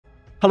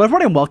Hello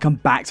everybody and welcome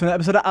back to another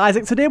episode of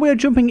Isaac. Today we are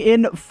jumping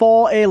in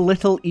for a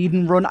little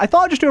Eden run. I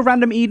thought I'd just do a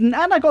random Eden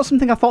and I got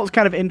something I thought was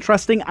kind of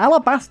interesting.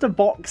 Alabaster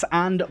Box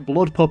and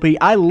Blood Puppy.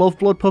 I love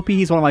Blood Puppy,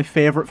 he's one of my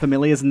favourite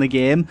familiars in the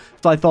game.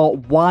 So I thought,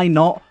 why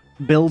not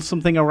build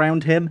something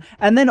around him?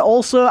 And then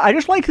also, I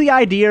just like the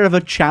idea of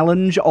a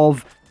challenge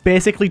of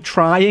basically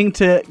trying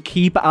to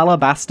keep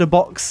Alabaster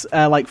Box,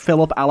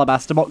 fill up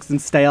Alabaster Box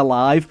and stay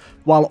alive,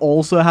 while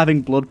also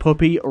having Blood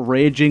Puppy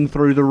raging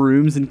through the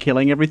rooms and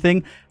killing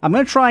everything. I'm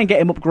going to try and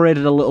get him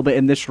upgraded a little bit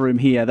in this room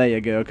here. There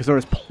you go, because there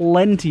is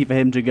plenty for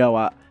him to go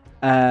at.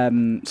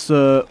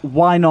 So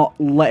why not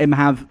let him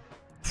have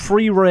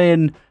free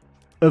reign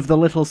of the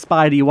little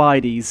Spidey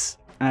Widies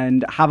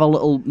and have a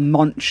little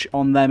munch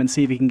on them and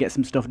see if he can get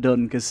some stuff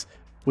done, because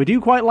we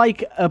do quite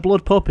like a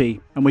Blood Puppy,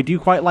 and we do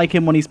quite like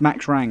him when he's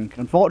max rank.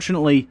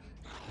 Unfortunately,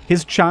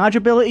 his charge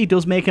ability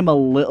does make him a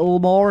little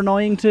more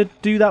annoying to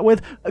do that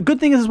with. A good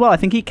thing is as well, I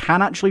think he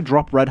can actually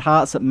drop red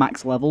hearts at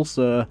max level,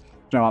 so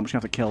no, I'm just going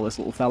to have to kill this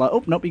little fella.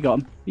 Oh, nope, he got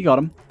him. He got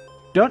him.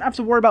 Don't have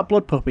to worry about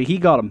Blood Puppy. He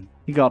got him.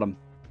 He got him.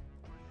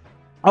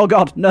 Oh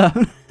god, no.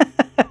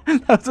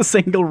 That was a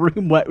single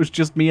room where it was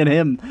just me and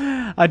him.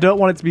 I don't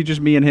want it to be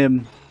just me and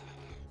him.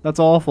 That's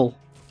awful.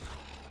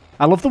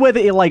 I love the way that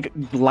he, like,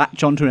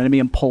 latch onto an enemy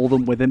and pull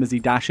them with him as he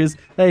dashes.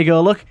 There you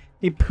go, look.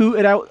 He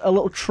pooted out a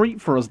little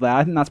treat for us there.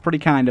 I think that's pretty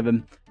kind of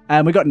him.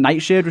 We got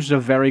Nightshade, which is a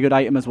very good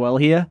item as well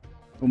here.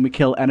 When we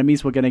kill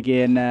enemies, we're going to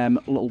gain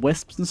little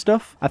wisps and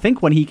stuff. I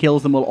think when he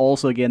kills them, we'll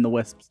also gain the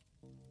wisps.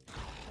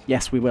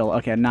 Yes, we will.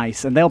 Okay,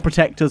 nice. And they'll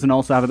protect us and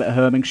also have a bit of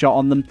homing shot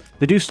on them.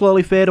 They do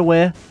slowly fade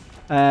away,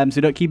 so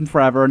you don't keep them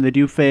forever, and they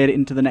do fade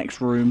into the next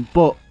room.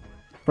 But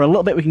for a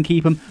little bit, we can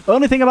keep him. The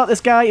only thing about this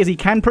guy is he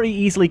can pretty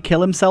easily kill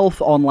himself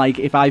on, like,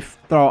 if I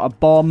throw out a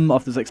bomb, or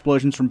if there's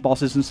explosions from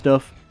bosses and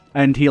stuff,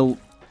 and he'll,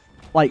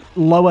 like,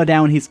 lower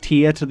down his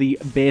tier to the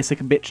basic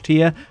bitch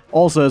tier.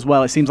 Also, as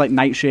well, it seems like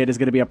Nightshade is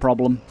going to be a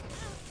problem.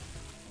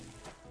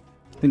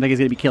 Seems like he's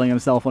going to be killing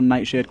himself on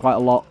Nightshade quite a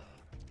lot.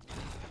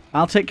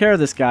 I'll take care of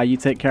this guy, you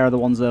take care of the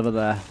ones over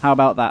there. How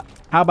about that?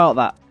 How about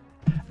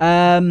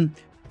that?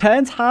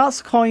 Turns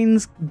hearts,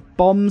 coins,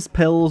 bombs,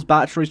 pills,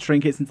 batteries,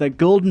 trinkets into their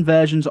golden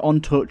versions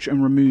on touch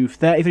and remove.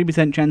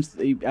 33% chance that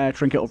the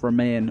trinket will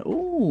remain.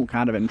 Ooh,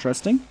 kind of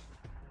interesting.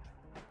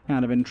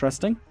 Kind of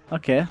interesting.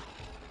 Okay.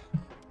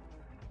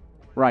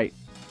 Right.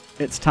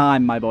 It's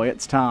time, my boy.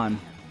 It's time.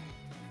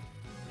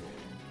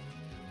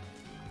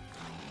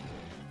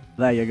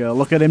 There you go.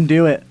 Look at him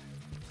do it.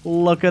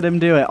 Look at him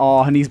do it.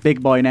 Oh, and he's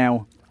big boy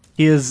now.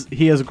 He has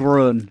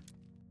grown.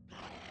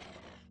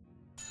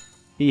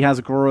 He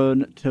has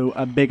grown to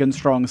a big and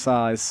strong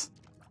size.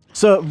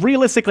 So,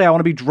 realistically, I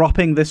want to be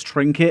dropping this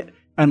trinket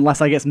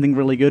unless I get something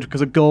really good, because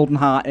a golden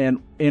heart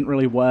ain't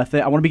really worth it.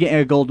 I want to be getting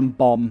a golden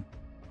bomb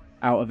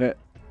out of it.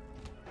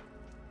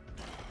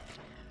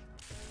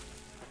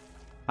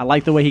 I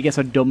like the way he gets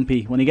a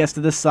dumpy. When he gets to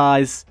this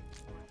size,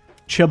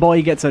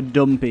 Chaboy gets a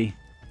dumpy.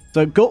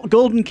 So,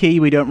 golden key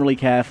we don't really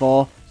care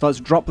for. So, let's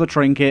drop the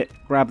trinket,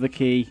 grab the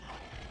key.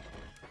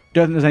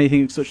 Don't think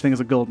there's such thing as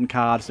a golden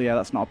card, so yeah,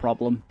 that's not a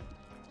problem.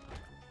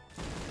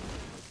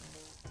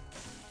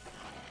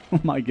 Oh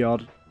my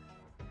god.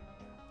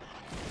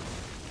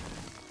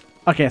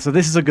 Okay, so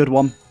this is a good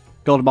one.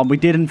 Golden bomb. We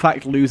did in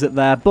fact lose it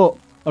there, but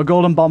a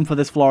golden bomb for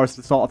this floor is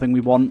the sort of thing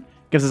we want.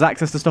 Gives us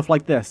access to stuff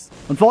like this.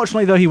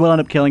 Unfortunately, though, he will end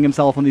up killing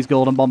himself on these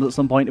golden bombs at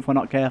some point if we're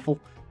not careful.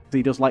 Because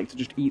he does like to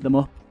just eat them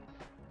up.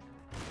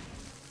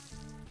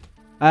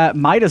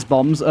 Midas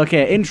bombs.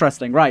 Okay,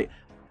 interesting. Right.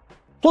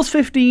 Plus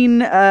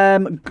 15,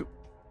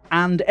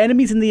 and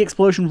enemies in the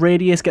explosion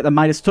radius get the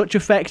Midas touch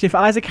effect. If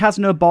Isaac has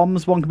no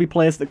bombs, one can be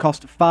placed that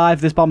cost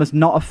 5. This bomb is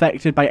not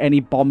affected by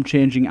any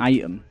bomb-changing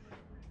item.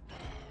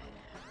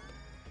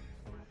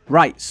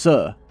 Right,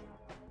 so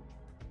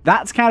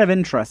that's kind of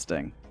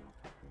interesting.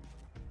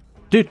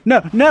 Dude,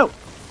 no, no!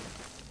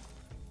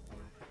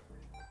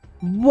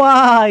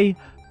 Why?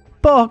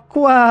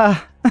 Pourquoi?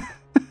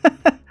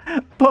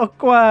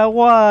 Pourquoi?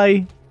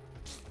 Why?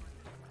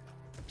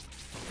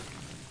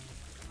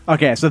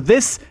 Okay, so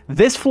this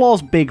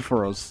floor's big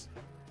for us.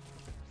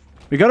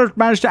 We gotta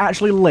manage to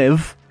actually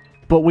live,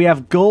 but we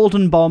have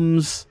golden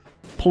bombs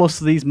plus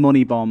these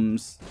money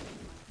bombs,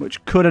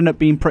 which could end up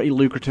being pretty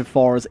lucrative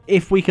for us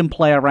if we can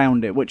play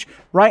around it, which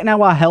right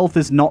now our health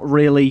is not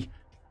really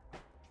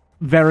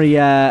very,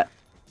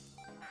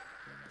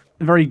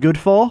 very good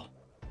for.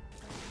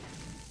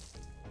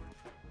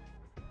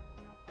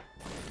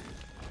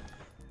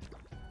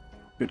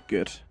 Good,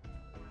 good.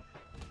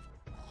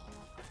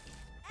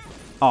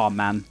 Oh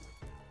man.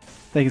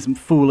 Taking some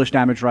foolish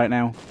damage right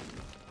now.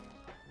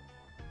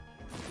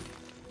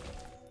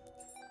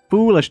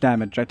 Foolish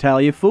damage, I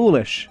tell you.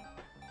 Foolish.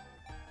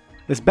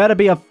 This better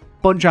be a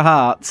bunch of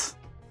hearts.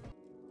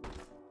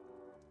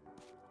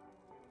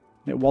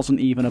 It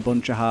wasn't even a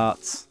bunch of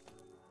hearts.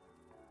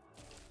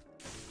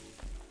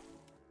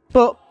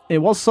 But it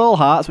was soul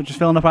hearts, which is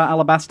filling up our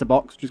alabaster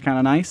box, which is kind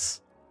of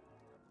nice.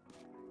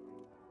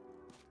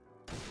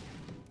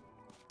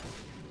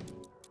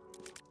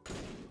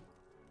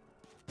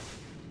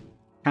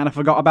 Kind of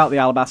forgot about the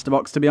alabaster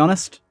box, to be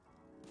honest.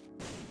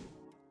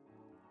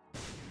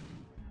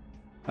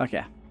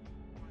 Okay.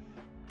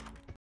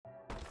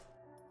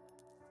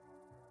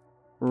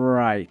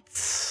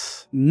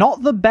 Right.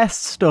 Not the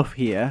best stuff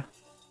here.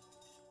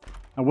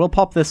 I will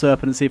pop this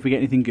open and see if we get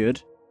anything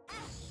good.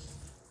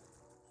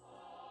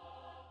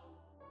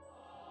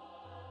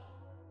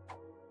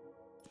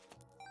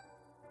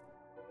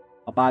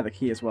 I'll buy the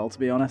key as well, to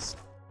be honest.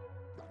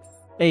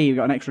 Hey, we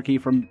got an extra key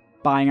from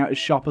buying out his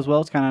shop as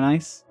well. It's kind of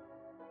nice.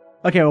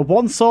 Okay, we're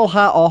one soul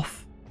heart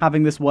off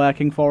having this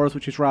working for us,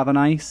 which is rather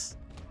nice.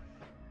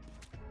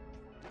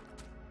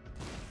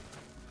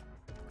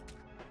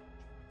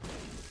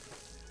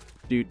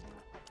 Dude,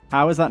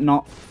 how is that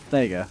not...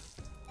 There you go.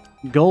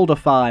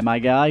 Goldify, my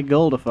guy.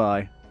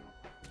 Goldify.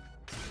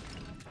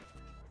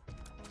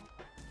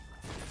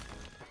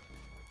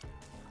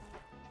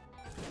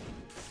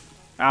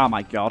 Oh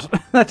my god.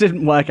 That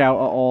didn't work out at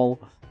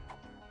all.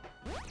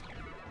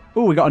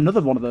 Ooh, we got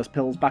another one of those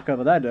pills back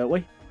over there, don't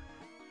we?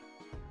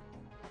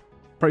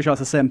 Pretty sure it's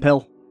the same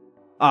pill.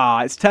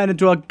 Ah, it's turned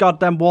into a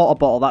goddamn water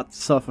bottle.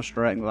 That's so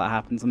frustrating that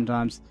happens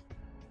sometimes.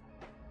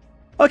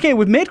 Okay,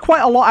 we've made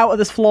quite a lot out of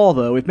this floor,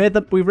 though.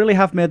 We really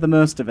have made the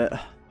most of it.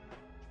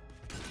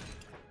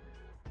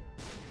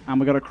 And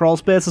we got a crawl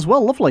space as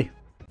well. Lovely.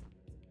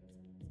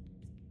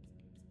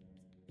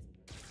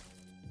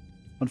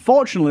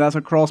 Unfortunately, that's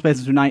a crawl space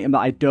into an item that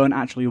I don't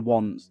actually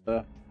want.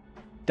 So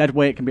dead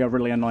weight can be a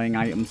really annoying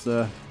item,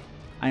 so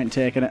I ain't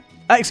taking it.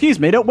 Excuse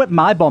me, don't whip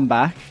my bomb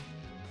back.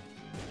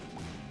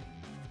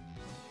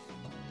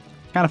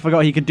 Kind of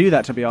forgot he could do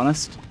that, to be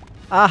honest.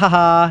 Ah ha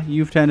ha,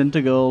 you've turned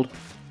into gold.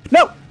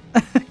 No!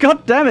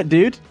 God damn it,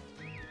 dude.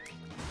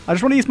 I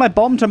just want to use my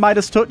bomb to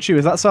Midas touch you.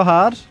 Is that so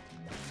hard?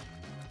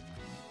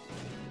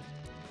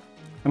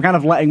 I'm kind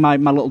of letting my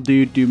little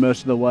dude do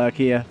most of the work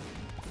here.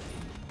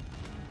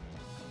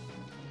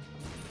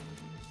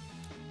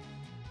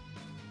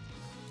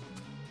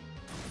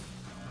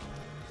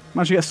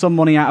 Managed to get some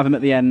money out of him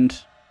at the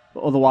end,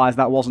 but otherwise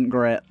that wasn't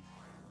great.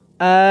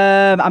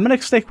 I'm going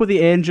to stick with the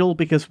Angel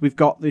because we've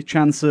got the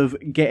chance of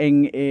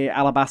getting a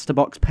Alabaster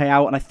Box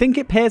payout, and I think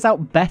it pays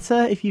out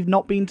better if you've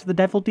not been to the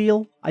Devil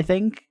Deal, I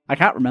think. I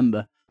can't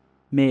remember.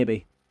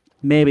 Maybe.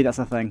 Maybe that's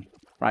a thing.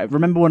 Right,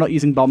 remember we're not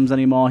using bombs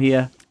anymore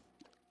here.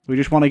 We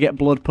just want to get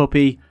Blood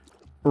Puppy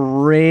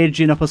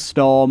raging up a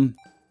storm.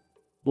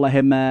 Let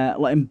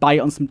him bite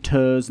on some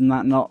toes and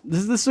that. Not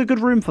this is a good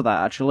room for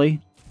that,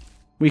 actually.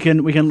 We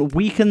can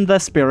weaken their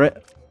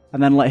spirit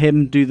and then let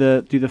him do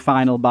the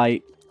final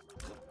bite.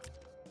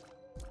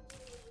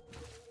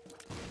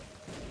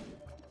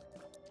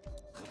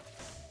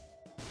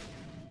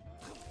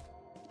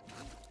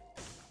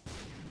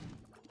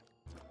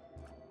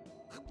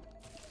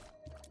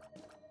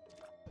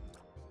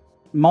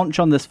 Munch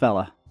on this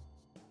fella.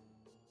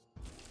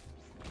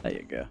 There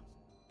you go.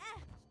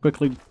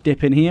 Quickly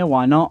dip in here,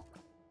 why not?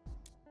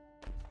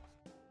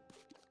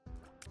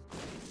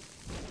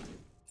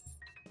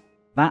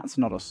 That's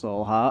not a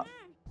soul heart.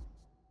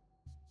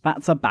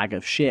 That's a bag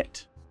of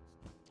shit.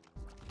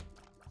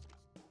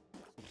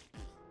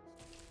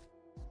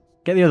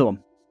 Get the other one.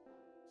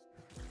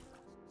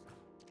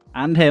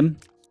 And him.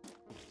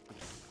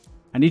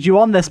 I need you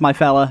on this, my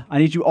fella. I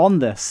need you on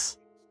this.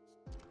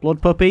 Blood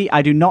Puppy,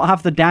 I do not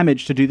have the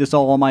damage to do this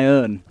all on my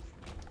own.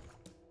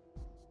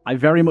 I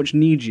very much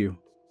need you.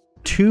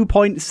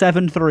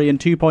 2.73 and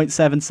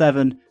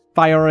 2.77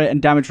 fire rate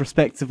and damage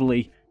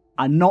respectively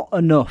are not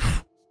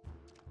enough.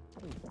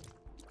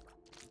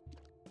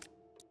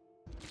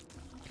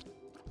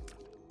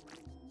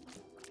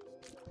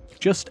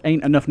 Just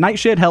ain't enough.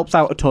 Nightshade helps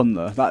out a ton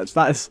though.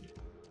 That is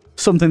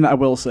something that I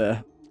will say.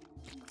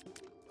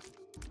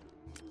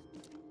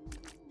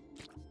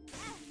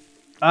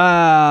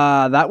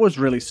 That was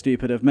really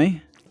stupid of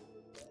me.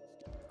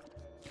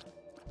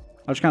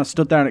 I just kind of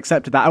stood there and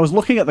accepted that. I was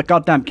looking at the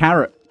goddamn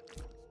carrot.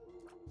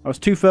 I was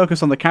too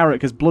focused on the carrot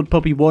because Blood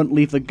Puppy won't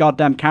leave the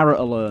goddamn carrot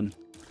alone.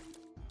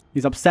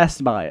 He's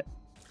obsessed by it.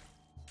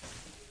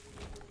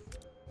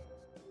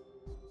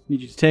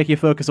 Need you to take your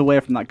focus away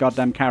from that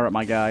goddamn carrot,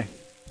 my guy.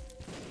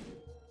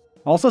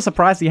 Also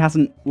surprised he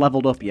hasn't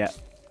leveled up yet.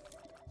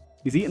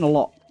 He's eaten a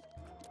lot.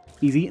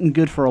 He's eaten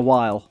good for a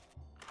while.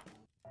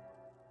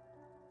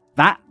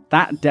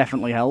 That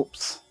definitely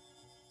helps.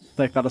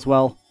 Take that as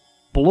well.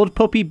 Blood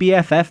Puppy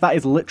BFF, that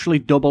is literally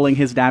doubling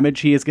his damage.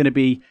 He is going to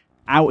be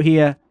out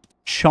here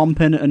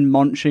chomping and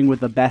munching with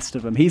the best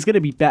of them. He's going to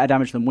be better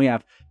damage than we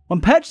have. When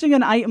purchasing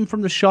an item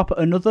from the shop,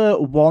 another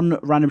one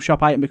random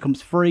shop item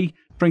becomes free.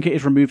 Trinket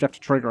is removed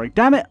after triggering.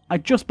 Damn it, I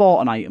just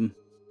bought an item.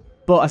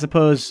 But I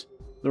suppose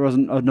there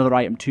wasn't another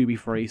item to be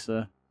free,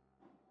 so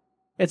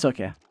it's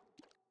okay.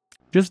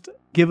 Just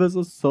give us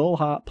a soul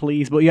heart,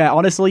 please. But yeah,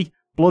 honestly,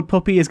 Blood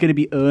Puppy is going to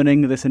be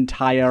earning this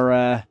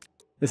entire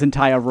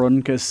run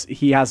because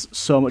he has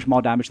so much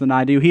more damage than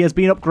I do. He has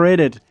been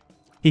upgraded.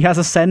 He has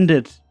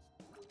ascended.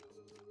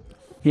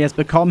 He has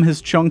become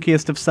his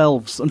chunkiest of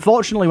selves.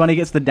 Unfortunately, when he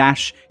gets the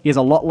dash, he is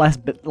a lot less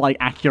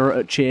accurate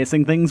at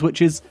chasing things,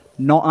 which is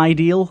not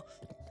ideal.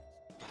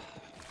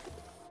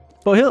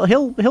 But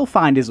he'll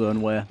find his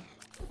own way.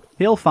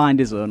 He'll find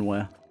his own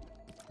way.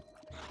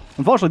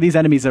 Unfortunately, these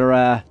enemies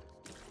are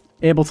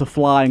able to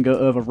fly and go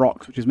over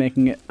rocks, which is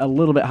making it a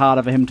little bit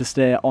harder for him to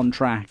stay on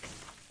track.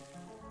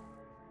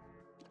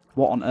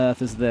 What on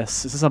earth is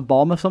this? Is this a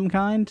bomb of some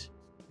kind?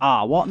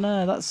 Ah, what?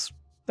 No,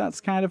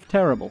 that's kind of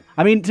terrible.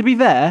 I mean, to be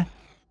fair,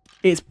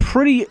 it's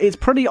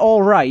pretty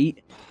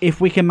alright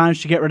if we can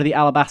manage to get rid of the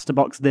alabaster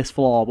box this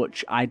floor,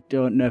 which I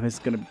don't know if it's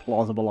going to be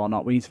plausible or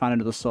not. We need to find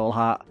another soul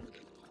heart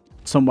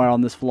somewhere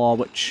on this floor,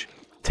 which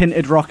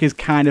tinted rock is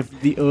kind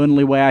of the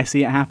only way I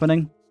see it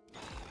happening.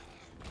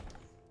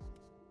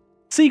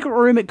 Secret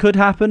room, it could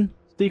happen.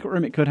 Secret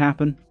room, it could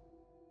happen.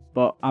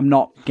 But I'm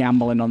not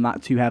gambling on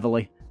that too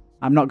heavily.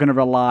 I'm not going to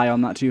rely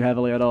on that too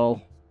heavily at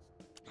all.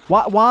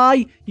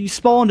 Why? You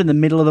spawned in the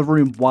middle of the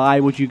room. Why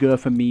would you go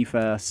for me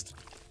first?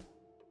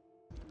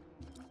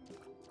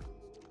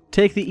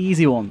 Take the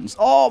easy ones.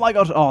 Oh my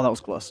god. Oh, that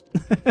was close.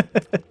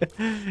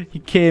 He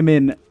came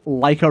in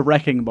like a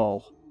wrecking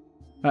ball.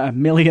 At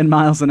 1,000,000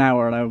 miles an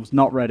hour and I was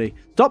not ready.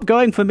 Stop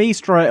going for me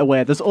straight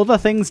away. There's other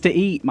things to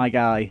eat, my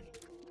guy.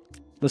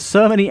 There's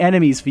so many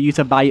enemies for you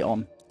to bite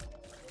on.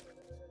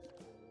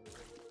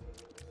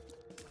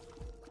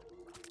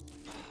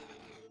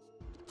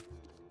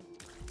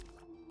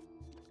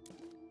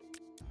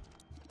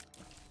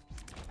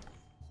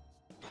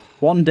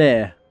 One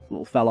day,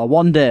 little fella,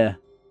 one day,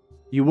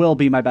 you will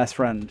be my best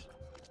friend.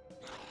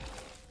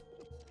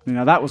 You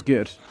know, that was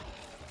good.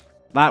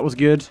 That was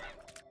good.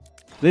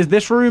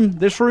 This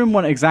room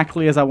went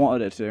exactly as I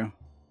wanted it to.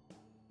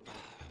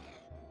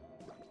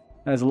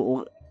 There's a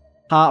little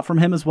heart from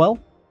him as well.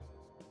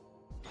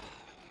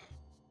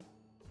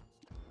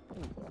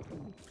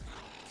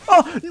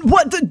 Oh,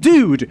 what?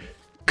 Dude,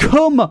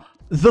 come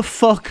the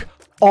fuck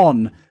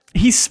on.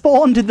 He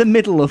spawned in the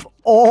middle of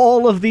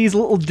all of these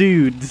little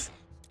dudes.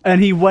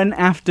 And he went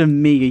after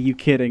me. Are you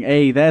kidding?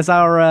 Hey, there's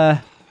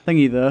our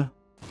thingy though.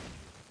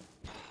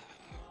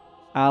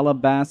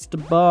 Alabaster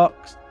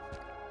box.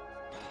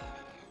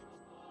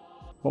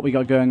 What we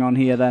got going on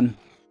here then?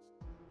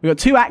 We got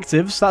 2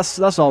 actives.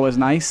 That's always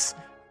nice.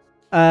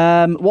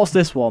 What's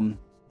this one?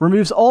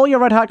 Removes all your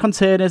red heart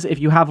containers. If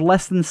you have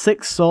less than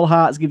 6 soul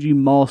hearts, gives you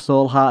more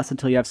soul hearts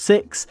until you have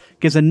 6.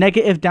 Gives a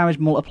negative damage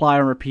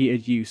multiplier on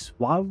repeated use.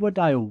 Why would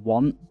I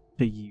want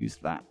to use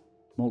that?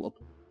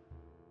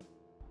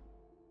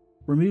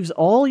 Removes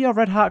all your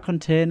red heart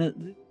containers.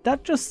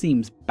 That just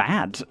seems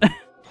bad.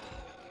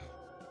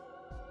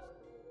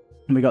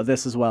 And we got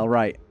this as well,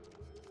 right.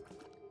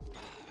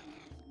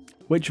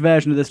 Which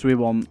version of this do we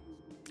want?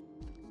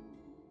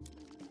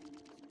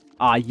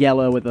 Ah,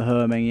 yellow with the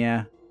homing,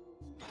 yeah.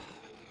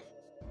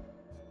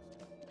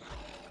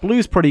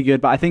 Blue's pretty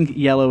good, but I think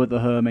yellow with the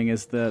homing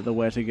is the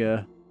way to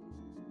go.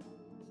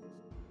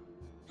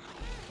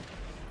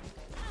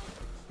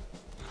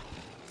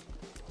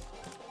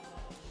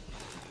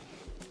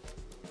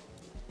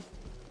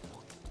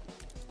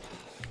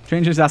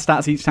 Changes our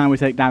stats each time we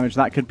take damage.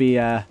 That could be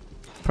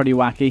pretty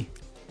wacky.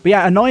 But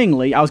yeah,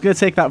 annoyingly, I was going to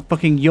take that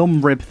fucking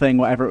yum rib thing,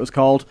 whatever it was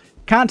called.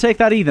 Can't take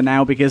that either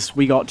now because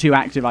we got 2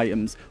 active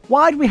items.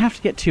 Why do we have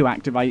to get 2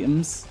 active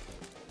items?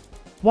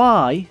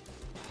 Why?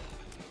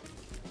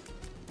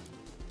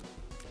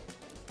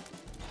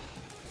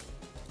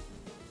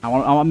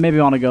 I maybe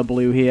want to go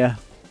blue here.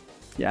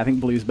 Yeah, I think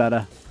blue's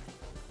better.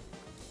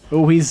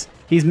 Oh, he's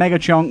mega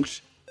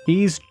chonked.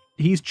 He's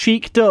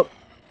cheeked up.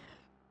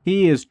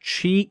 He is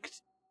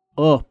cheeked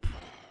up.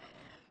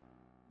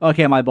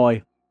 Okay, my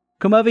boy.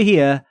 Come over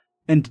here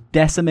and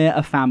decimate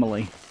a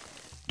family.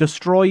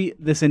 Destroy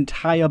this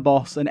entire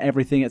boss and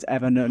everything it's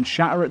ever known.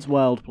 Shatter its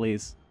world,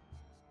 please.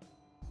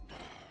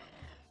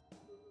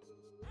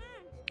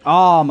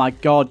 Oh my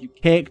god, you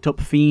caked up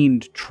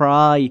Fiend.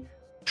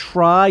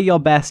 Try your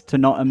best to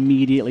not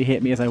immediately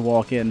hit me as I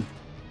walk in.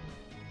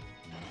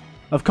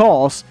 Of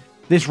course,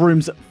 this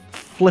room's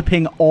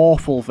flipping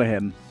awful for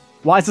him.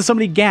 Why is there so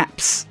many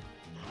gaps?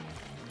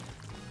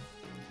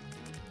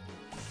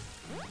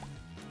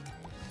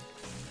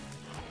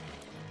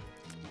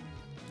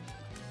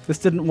 This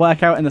didn't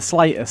work out in the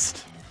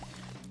slightest.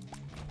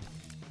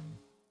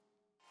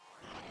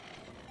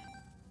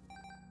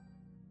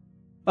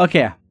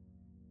 Okay.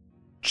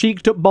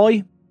 Cheeked up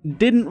boy.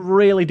 Didn't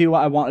really do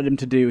what I wanted him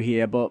to do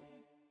here, but...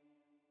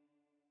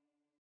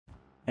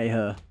 hey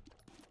ho.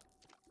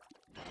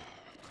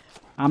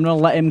 I'm gonna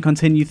let him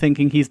continue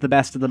thinking he's the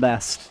best of the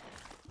best.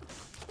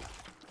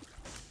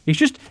 He's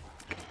just...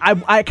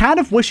 I kind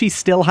of wish he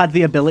still had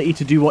the ability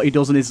to do what he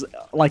does in his,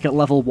 like, at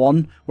level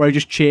 1, where he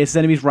just chases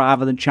enemies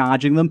rather than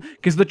charging them,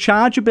 because the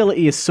charge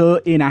ability is so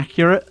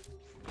inaccurate.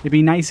 It'd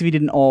be nice if he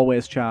didn't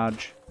always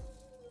charge.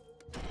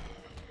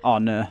 Oh,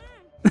 no.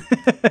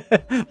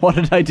 What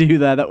did I do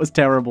there? That was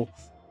terrible.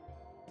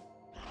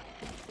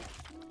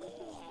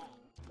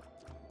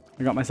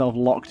 I got myself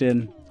locked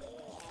in.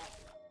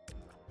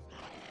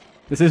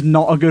 This is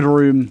not a good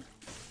room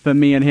for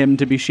me and him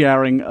to be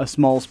sharing a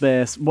small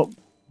space.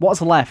 What's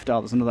left?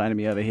 Oh, there's another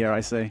enemy over here, I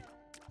see.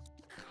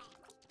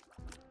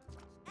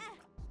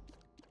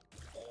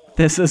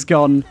 This has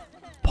gone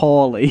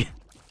poorly.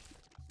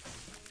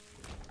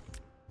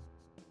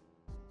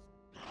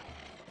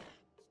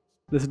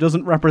 This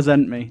doesn't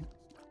represent me.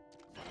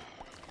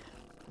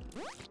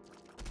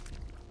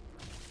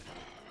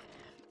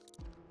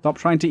 Stop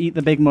trying to eat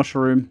the big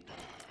mushroom.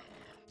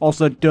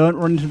 Also, don't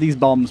run into these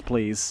bombs,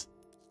 please.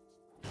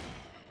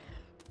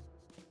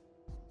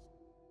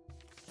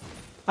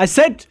 I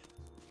said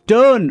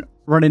don't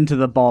run into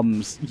the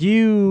bombs.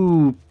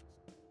 You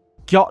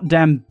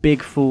goddamn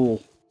big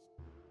fool.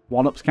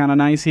 One-up's kind of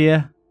nice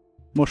here.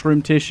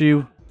 Mushroom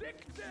tissue.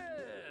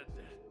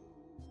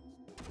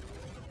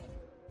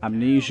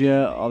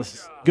 Amnesia. Oh, this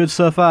is good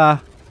so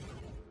far.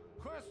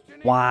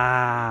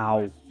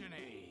 Wow.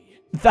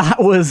 That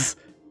was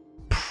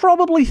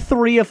probably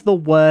 3 of the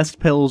worst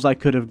pills I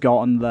could have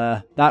gotten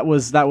there. That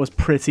was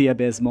pretty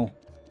abysmal.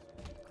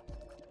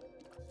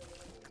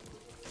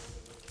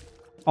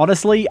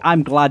 Honestly,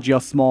 I'm glad you're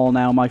small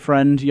now, my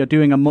friend. You're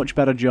doing a much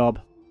better job.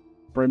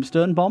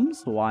 Brimstone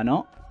bombs? Why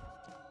not?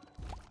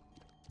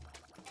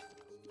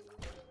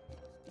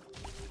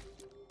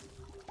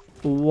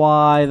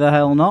 Why the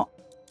hell not?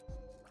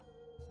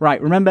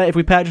 Right, remember, if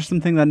we purchase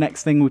something, the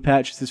next thing we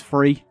purchase is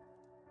free.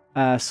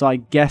 So I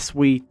guess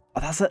we... Oh,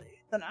 that's an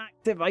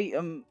active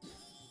item.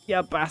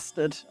 You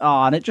bastard.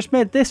 Oh, and it just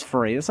made this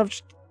free. It's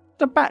just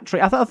a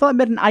battery. I thought it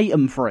made an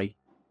item free.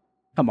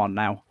 Come on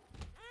now.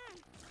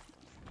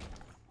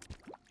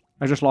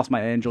 I just lost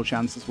my angel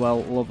chance as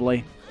well.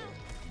 Lovely.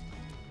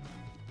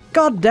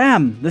 God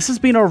damn, this has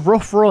been a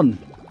rough run.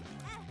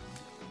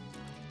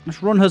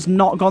 This run has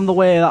not gone the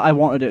way that I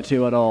wanted it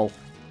to at all.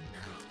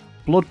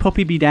 Blood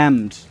Puppy be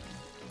damned.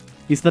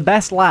 He's the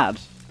best lad.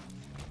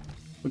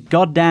 But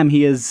goddamn,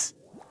 he is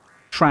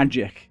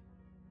tragic.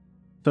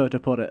 So to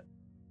put it.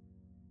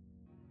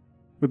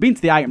 We've been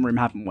to the item room,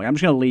 haven't we? I'm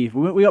just going to leave.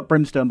 We got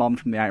brimstone bombs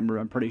from the item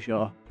room, I'm pretty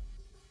sure.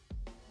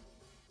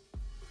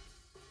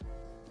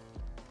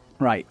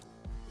 Right.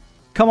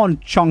 Come on,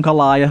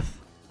 Chonkaliath.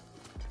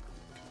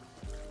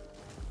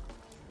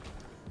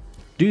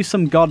 Do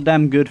some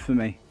goddamn good for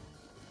me.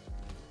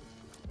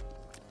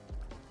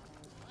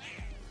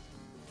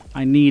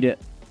 I need it.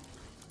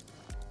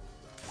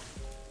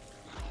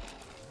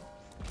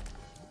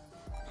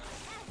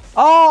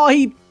 Oh,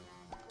 he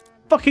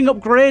fucking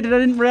upgraded. I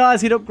didn't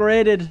realize he'd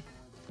upgraded.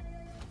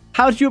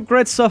 How did you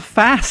upgrade so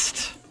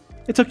fast?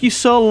 It took you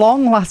so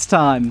long last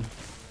time.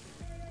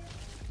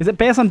 Is it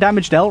based on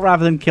damage dealt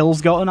rather than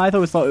kills gotten? I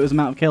always thought it was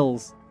amount of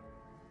kills.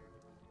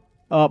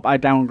 Oh, I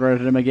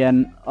downgraded him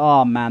again.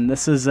 Oh man,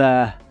 this is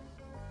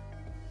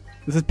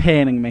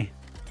paining me.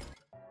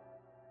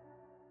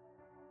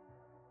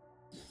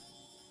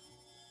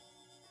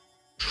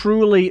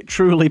 Truly,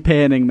 truly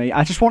paining me.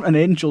 I just want an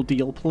angel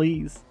deal,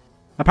 please.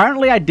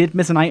 Apparently I did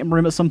miss an item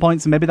room at some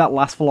point, so maybe that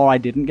last floor I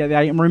didn't get the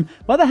item room.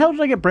 Where the hell did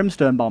I get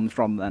brimstone bombs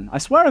from then? I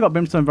swear I got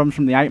brimstone bombs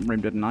from the item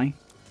room, didn't I?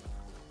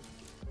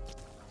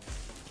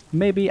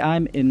 Maybe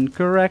I'm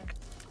incorrect.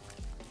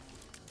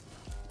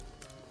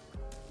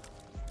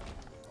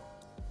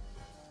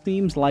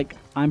 Seems like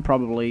I'm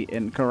probably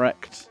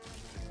incorrect.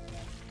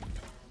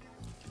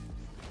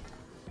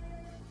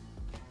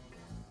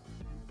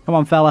 Come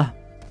on, fella.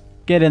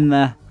 Get in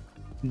there.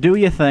 Do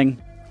your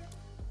thing.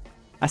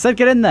 I said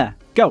get in there.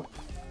 Go.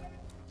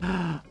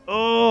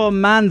 Oh,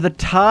 man, the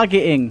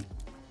targeting.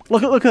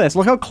 Look at this.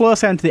 Look how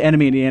close I am to the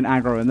enemy and he ain't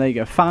aggro. And there you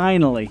go.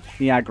 Finally,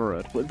 he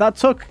aggroed.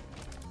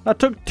 That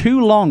took too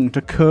long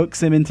to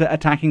coax him into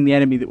attacking the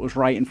enemy that was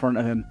right in front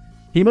of him.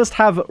 He must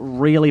have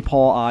really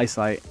poor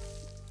eyesight.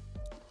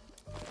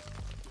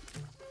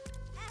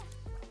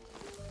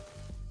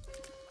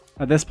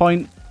 At this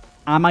point,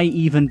 am I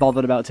even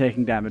bothered about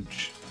taking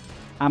damage?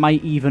 Am I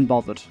even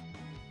bothered?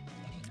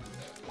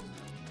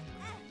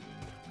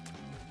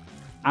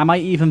 Am I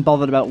even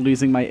bothered about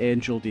losing my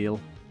angel deal?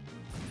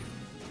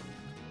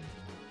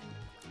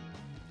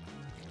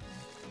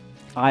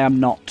 I am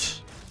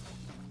not.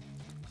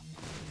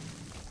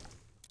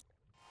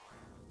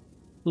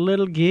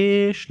 Little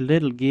Gish,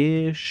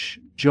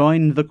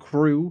 join the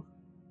crew.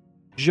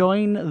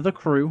 Join the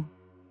crew.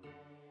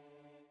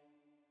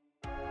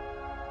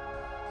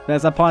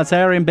 There's a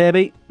Planetarium,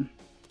 baby.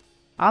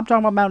 I'm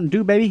talking about Mountain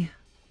Dew, baby.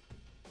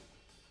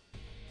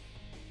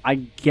 I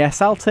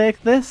guess I'll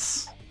take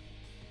this.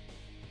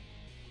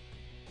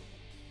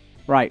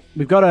 Right,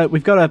 we've got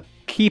to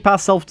keep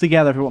ourselves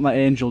together if we want that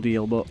angel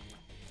deal, but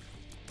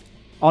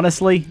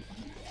honestly,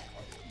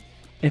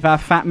 if our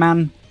fat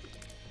man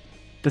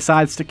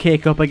decides to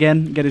cake up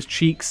again, get his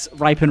cheeks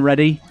ripe and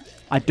ready,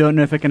 I don't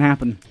know if it can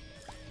happen.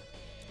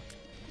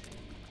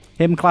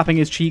 Him clapping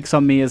his cheeks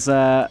on me is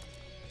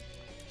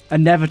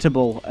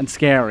inevitable and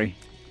scary.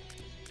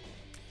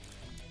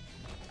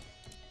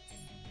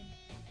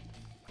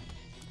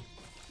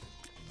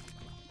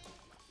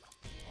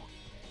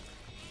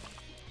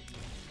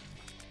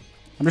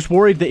 I'm just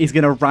worried that he's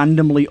going to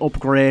randomly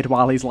upgrade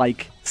while he's,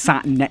 like,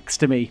 sat next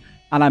to me,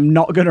 and I'm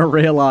not going to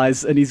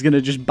realise, and he's going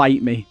to just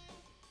bite me.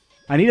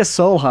 I need a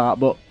soul heart,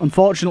 but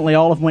unfortunately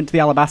all of them went to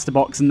the alabaster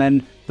box, and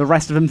then the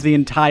rest of them for the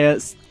entire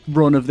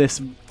run of this...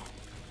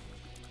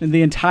 in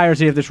the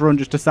entirety of this run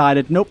just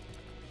decided, nope,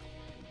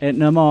 ain't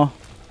no more.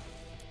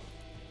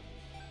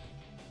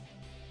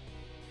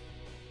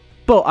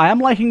 But I am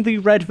liking the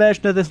red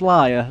version of this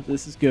liar.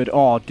 This is good.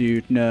 Oh,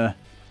 dude, no.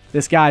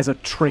 This guy's a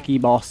tricky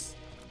boss.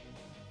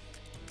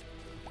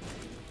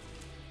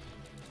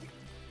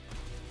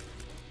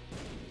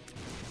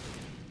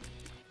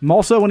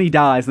 More so when he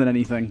dies than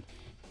anything.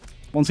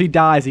 Once he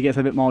dies, he gets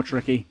a bit more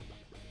tricky.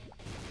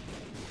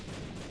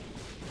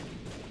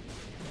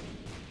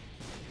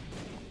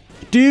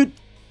 Dude!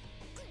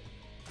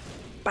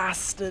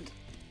 Bastard.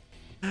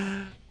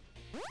 I'm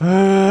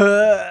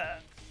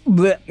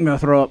gonna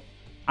throw up.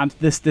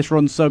 This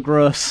run's so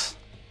gross.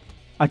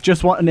 I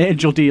just want an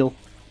angel deal.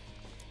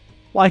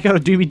 Why you gotta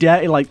do me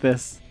dirty like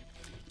this?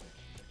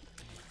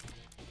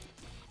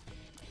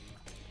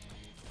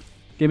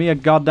 Give me a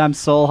goddamn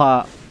soul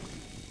heart.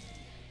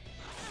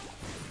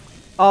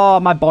 Oh,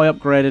 my boy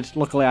upgraded.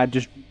 Luckily, I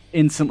just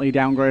instantly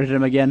downgraded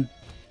him again.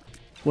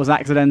 Was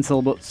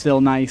accidental, but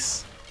still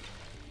nice.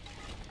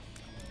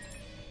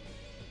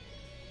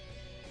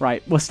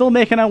 Right, we're still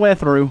making our way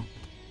through.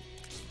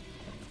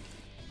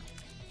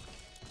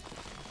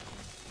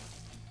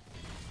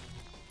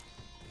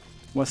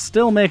 We're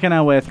still making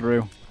our way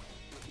through.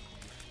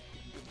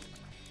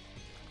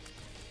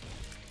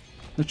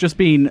 There's just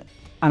been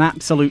an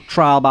absolute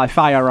trial by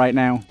fire right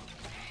now.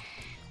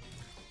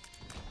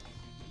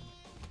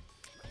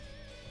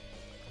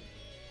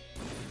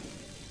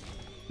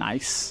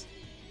 Nice.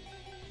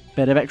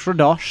 Bit of extra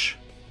dosh.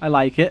 I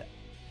like it.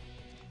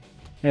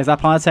 Here's our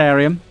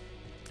planetarium.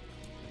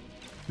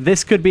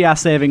 This could be our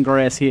saving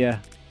grace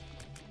here.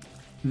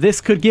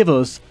 This could give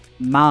us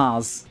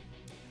Mars.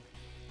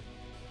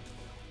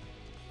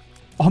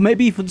 Or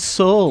maybe even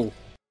Soul.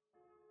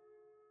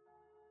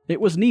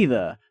 It was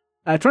neither.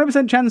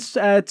 20% chance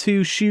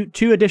to shoot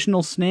 2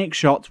 additional snake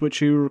shots,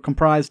 which are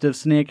comprised of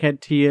snake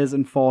head tears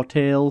and 4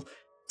 tails.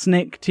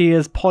 Snake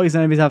tears,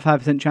 poison enemies have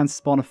 5% chance to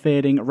spawn a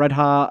fading. Red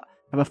heart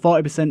have a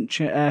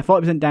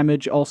 40%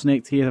 damage. All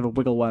snake tears have a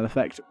wiggle worm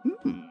effect.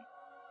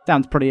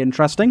 Sounds pretty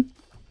interesting.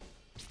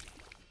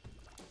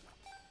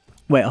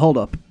 Wait, hold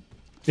up.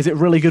 Is it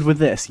really good with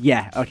this?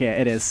 Yeah, okay,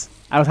 it is.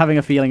 I was having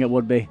a feeling it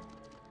would be.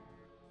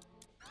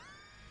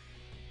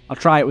 I'll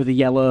try it with the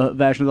yellow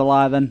version of the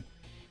lyre then.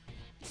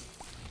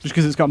 Just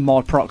because it's got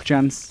more proc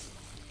chance.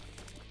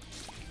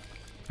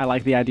 I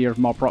like the idea of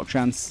more proc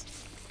chance.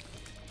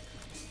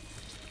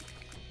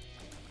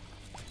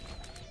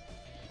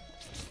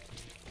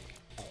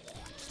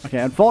 Okay,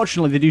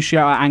 unfortunately they do shoot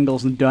out at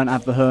angles and don't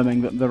have the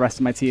herming that the rest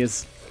of my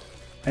tears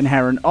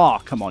inherent. Oh,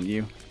 come on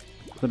you.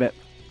 It's a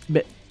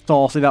bit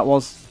saucy that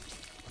was.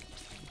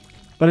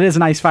 But it is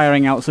nice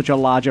firing out such a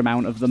large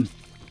amount of them.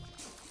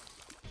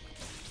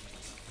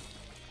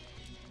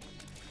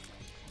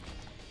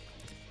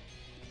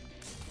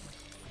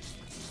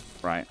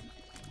 Right.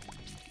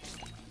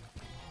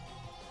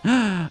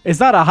 Is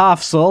that a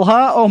half soul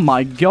heart? Oh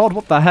my god,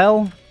 what the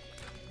hell?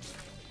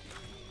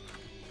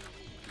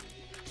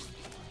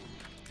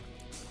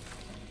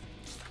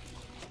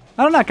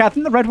 I don't know, I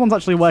think the red one's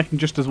actually working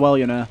just as well,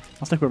 you know.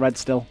 I'll stick with red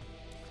still.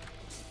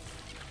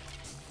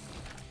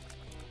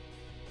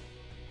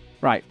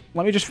 Right,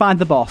 let me just find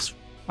the boss.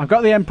 I've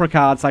got the Emperor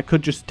card, so I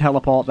could just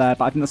teleport there,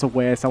 but I think that's a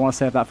waste. I want to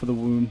save that for the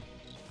womb.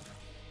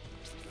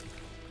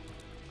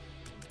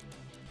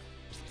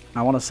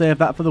 I want to save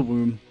that for the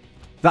womb.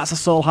 That's a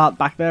soul heart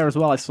back there as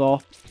well, I saw.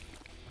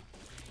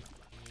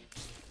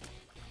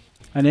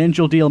 An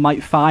angel deal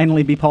might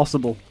finally be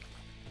possible.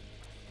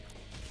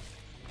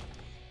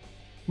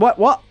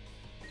 What?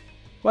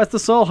 Where's the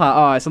soul heart?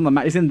 Oh, it's on the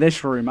map. It's in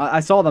this room.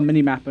 I saw the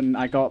minimap and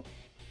I got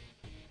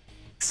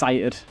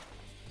excited.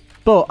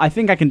 But I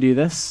think I can do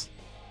this.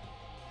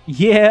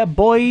 Yeah,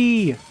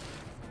 boy!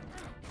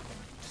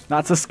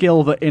 That's a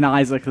skill that in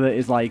Isaac that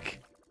is,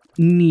 like,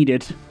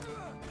 needed.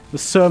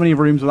 There's so many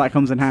rooms where that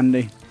comes in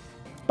handy.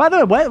 By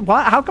the way,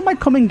 how come my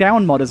coming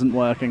down mod isn't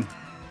working?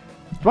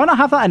 Do I not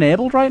have that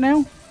enabled right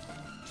now?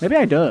 Maybe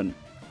I don't.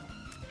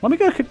 Let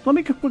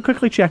me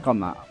quickly check on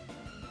that.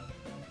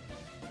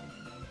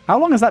 How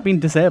long has that been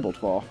disabled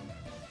for?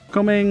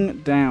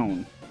 Coming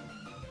down.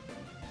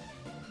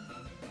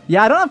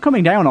 Yeah, I don't have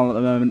coming down on at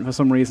the moment for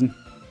some reason.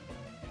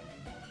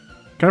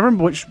 Can I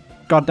remember which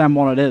goddamn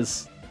one it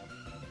is?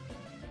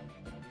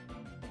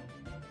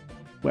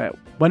 Wait,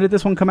 when did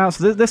this one come out?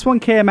 So this one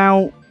came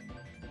out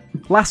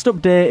last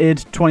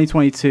updated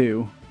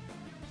 2022.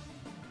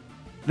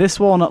 This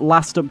one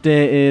last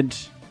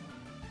updated...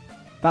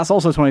 That's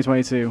also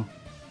 2022.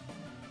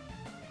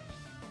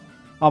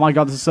 Oh my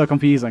god, this is so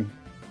confusing.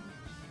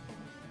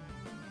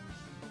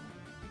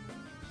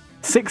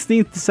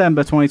 16th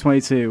December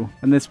 2022,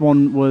 and this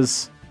one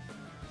was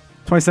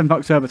 27th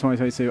October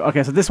 2022.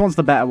 Okay, so this one's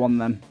the better one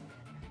then.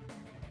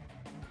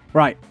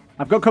 Right,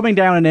 I've got coming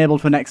down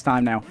enabled for next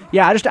time now.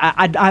 Yeah,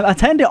 I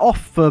turned it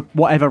off for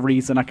whatever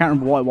reason. I can't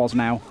remember what it was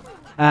now.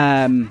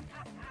 I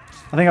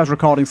think I was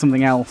recording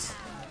something else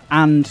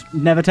and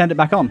never turned it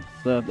back on.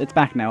 So it's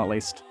back now at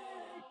least.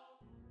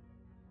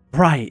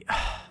 Right.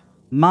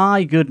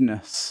 My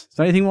goodness. Is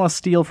there anything you want to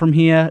steal from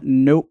here?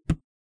 Nope.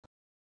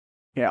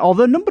 Yeah,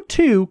 although number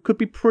 2 could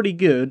be pretty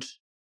good.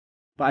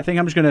 But I think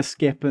I'm just going to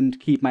skip and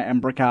keep my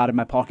Ember card in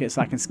my pocket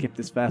so I can skip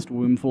this first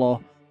womb floor.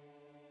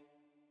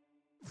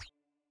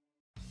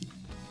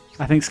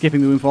 I think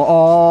skipping the womb floor...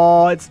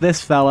 Oh, it's this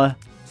fella.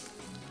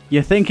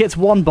 You think it's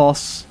one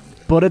boss,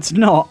 but it's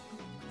not.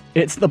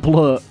 It's the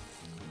bloat.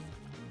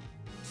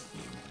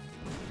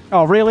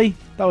 Oh, really?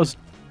 That was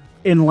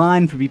in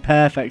line for be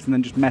perfect and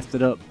then just messed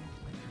it up.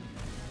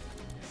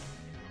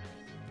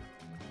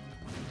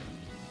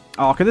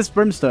 Oh, could this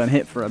brimstone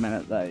hit for a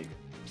minute? There you go.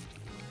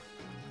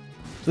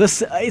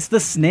 It's the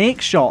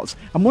snake shots.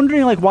 I'm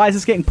wondering, like, why is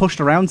this getting pushed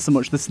around so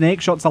much? The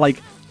snake shots are,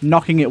 like,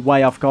 knocking it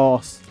way off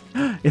course.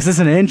 Is this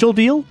an angel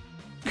deal?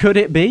 Could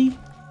it be?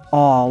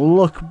 Oh,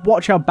 look.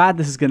 Watch how bad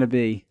this is going to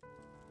be.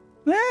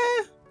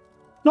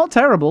 Not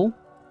terrible.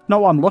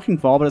 Not what I'm looking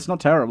for, but it's not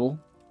terrible.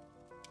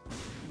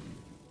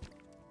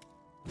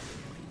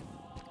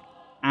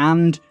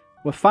 And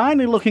we're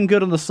finally looking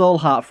good on the soul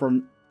heart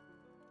front.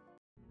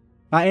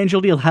 That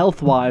angel deal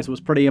health-wise was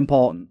pretty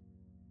important.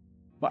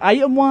 But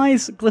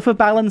item-wise, Glyph of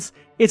Balance,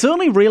 it's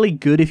only really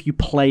good if you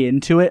play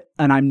into it,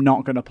 and I'm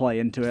not going to play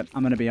into it.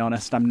 I'm going to be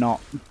honest, I'm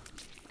not.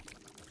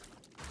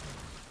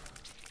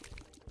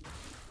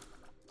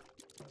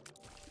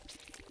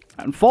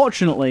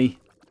 Unfortunately,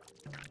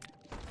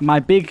 my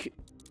big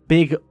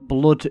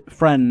blood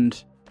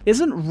friend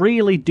isn't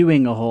really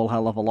doing a whole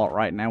hell of a lot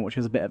right now, which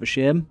is a bit of a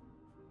shame.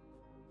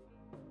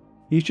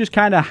 He's just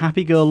kind of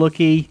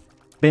happy-go-lucky,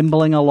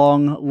 bimbling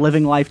along,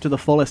 living life to the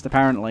fullest,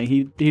 apparently.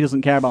 He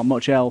doesn't care about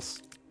much else.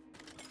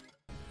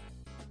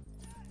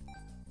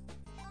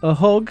 A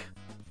hug.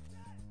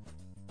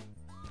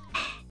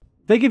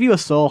 They give you a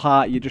soul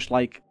heart, you're just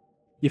like...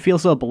 You feel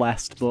so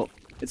blessed, but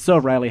it so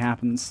rarely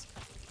happens.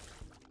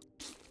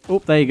 Oh,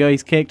 there you go,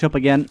 he's caked up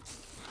again.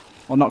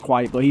 Well, not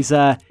quite, but he's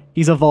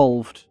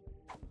evolved.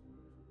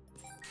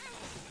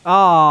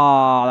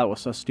 Ah, that was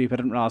so stupid. I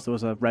didn't realize there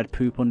was a red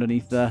poop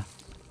underneath there.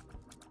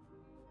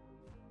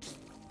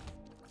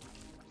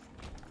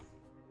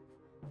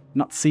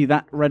 Not see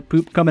that red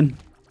poop coming.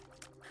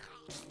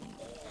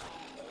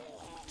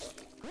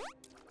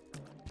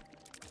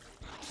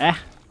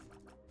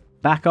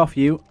 Back off,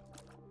 you.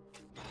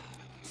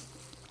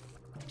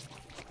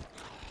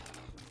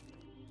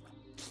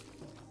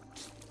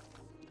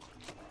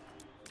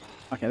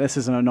 Okay, this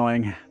is an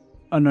annoying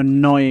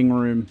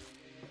room.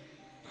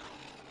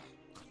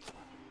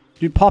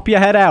 Dude, pop your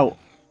head out.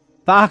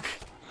 Fuck.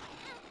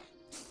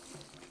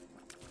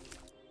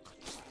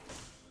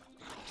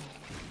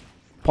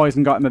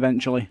 Poison got him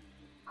eventually.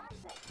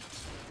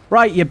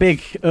 Right, you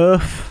big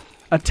earth.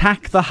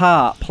 Attack the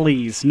heart,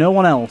 please. No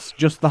one else,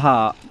 just the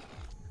heart.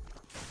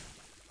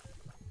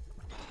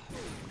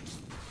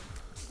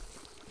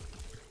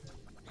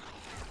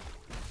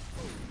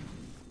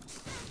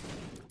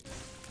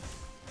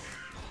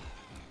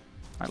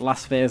 Right,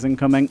 last phase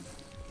incoming.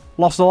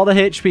 Lost a lot of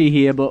HP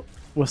here, but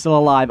we're still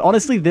alive.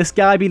 Honestly, this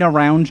guy being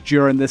around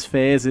during this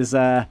phase is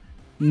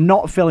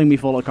not filling me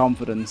full of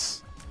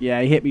confidence.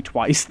 Yeah, he hit me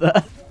twice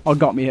there. Or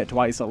got me hit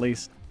twice, at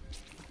least.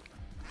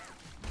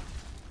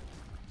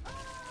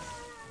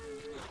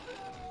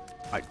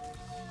 Right.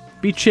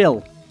 Be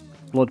chill,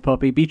 Blood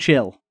Puppy. Be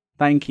chill.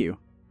 Thank you.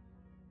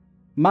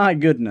 My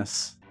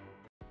goodness.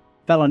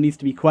 Fella needs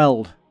to be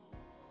quelled.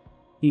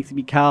 Needs to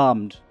be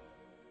calmed.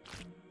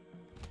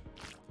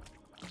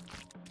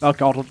 Oh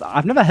god,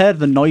 I've never heard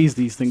the noise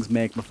these things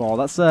make before.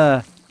 That's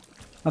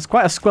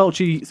quite a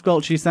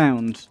squelchy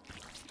sound.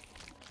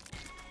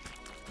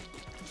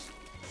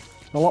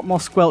 A lot more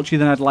squelchy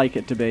than I'd like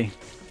it to be.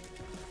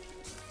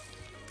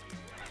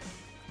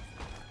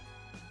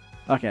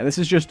 Okay, this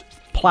is just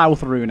plow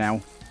through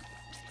now.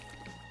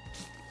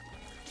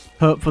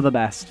 Hope for the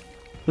best.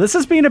 This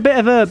has been a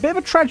bit of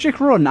a tragic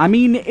run. I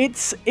mean,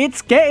 it's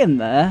getting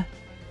there.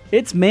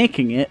 It's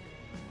making it.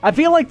 I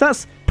feel like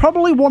that's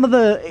probably one of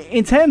the,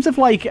 in terms of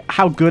like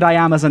how good I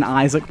am as an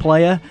Isaac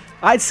player,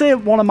 I'd say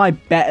one of my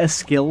better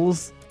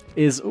skills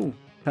is one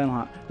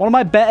of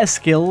my better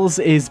skills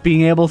is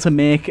being able to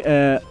make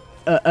a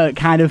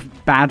kind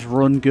of bad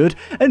run good.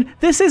 And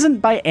this isn't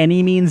by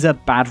any means a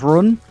bad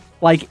run.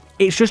 Like,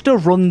 it's just a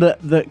run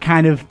that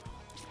kind of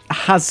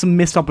has some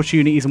missed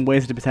opportunities and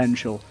wasted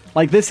potential.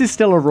 Like, this is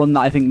still a run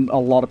that I think a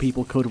lot of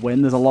people could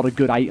win. There's a lot of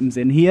good items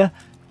in here.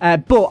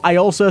 But I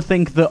also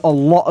think that a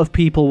lot of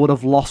people would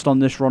have lost on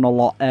this run a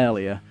lot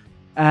earlier.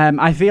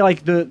 I feel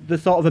like the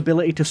sort of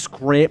ability to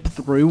scrape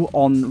through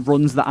on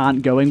runs that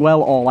aren't going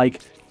well, or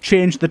like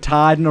change the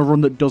tide in a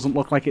run that doesn't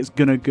look like it's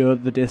gonna go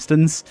the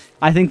distance,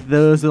 I think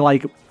those are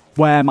like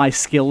where my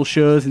skill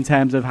shows in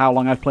terms of how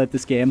long I've played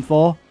this game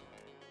for.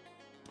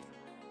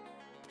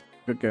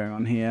 Good going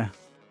on here.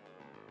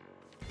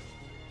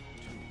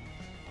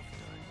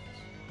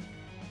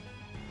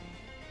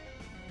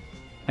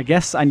 I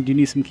guess I do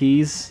need some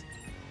keys.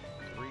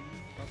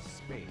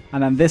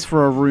 And then this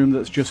for a room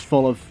that's just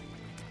full of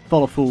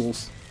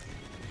fools.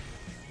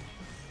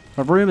 If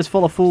a room is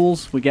full of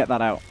fools, we get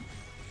that out.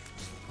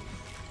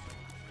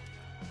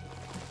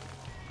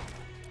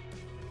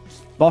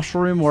 Boss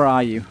room, where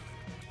are you?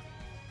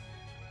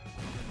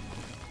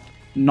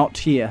 Not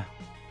here.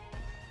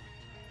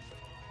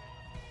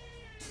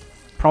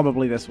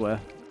 Probably this way.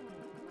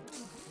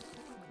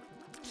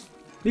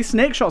 These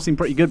snake shots seem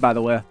pretty good, by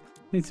the way.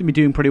 Seems to be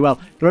doing pretty well.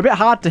 They're a bit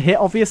hard to hit,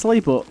 obviously,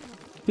 but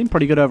seem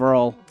pretty good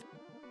overall.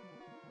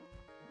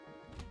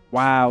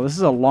 Wow, this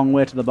is a long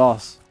way to the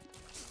boss.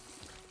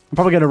 I'm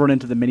probably going to run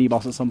into the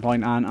mini-boss at some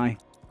point, aren't I?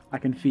 I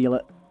can feel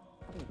it.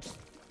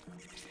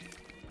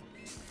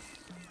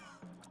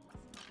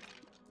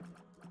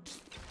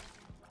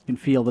 I can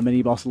feel the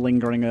mini-boss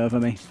lingering over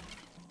me.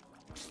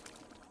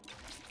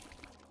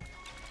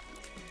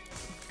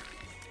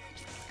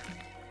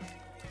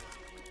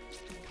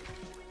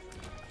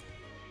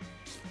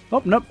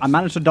 Oh, nope, I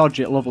managed to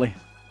dodge it. Lovely.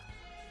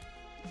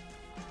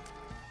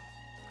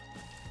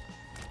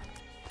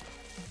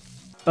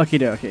 Okie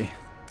dokie.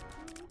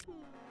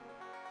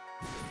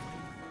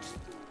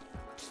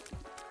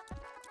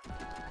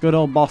 Good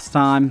old boss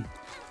time.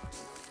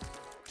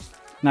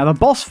 Now, the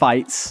boss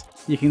fights,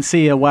 you can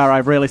see are where I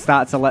really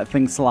start to let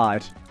things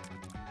slide.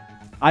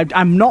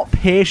 I'm not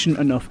patient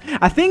enough.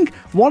 I think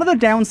one of the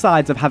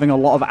downsides of having a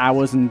lot of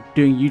hours and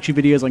doing YouTube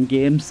videos on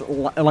games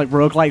like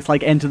roguelikes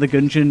like Enter the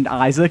Gungeon and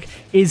Isaac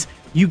is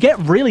you get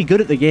really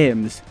good at the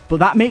games, but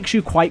that makes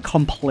you quite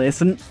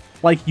complacent.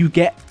 Like, you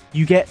get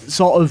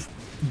sort of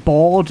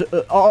bored,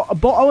 I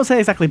won't say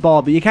exactly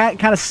bored, but you get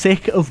kind of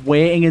sick of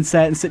waiting in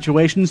certain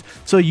situations,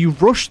 so you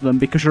rush them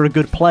because you're a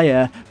good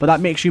player, but that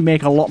makes you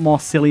make a lot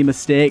more silly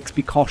mistakes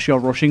because you're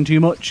rushing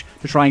too much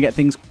to try and get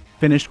things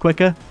finished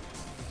quicker.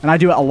 And I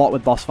do it a lot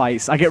with boss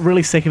fights. I get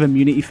really sick of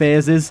immunity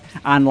phases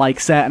and, like,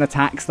 certain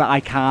attacks that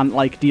I can't,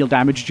 like, deal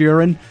damage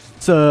during.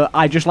 So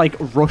I just, like,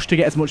 rush to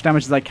get as much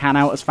damage as I can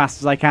out as fast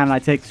as I can, and I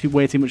take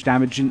way too much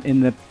damage in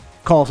the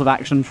course of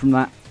action from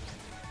that.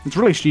 It's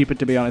really stupid,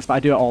 to be honest, but I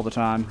do it all the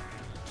time.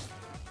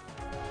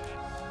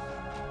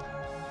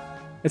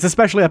 It's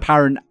especially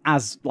apparent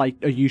as, like,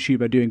 a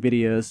YouTuber doing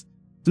videos.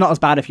 It's not as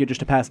bad if you're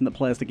just a person that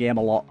plays the game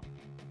a lot.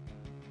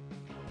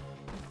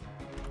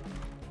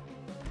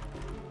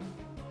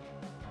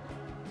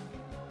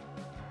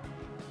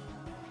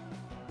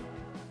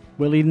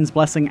 Will Eden's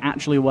Blessing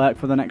actually work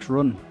for the next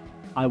run?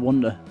 I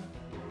wonder.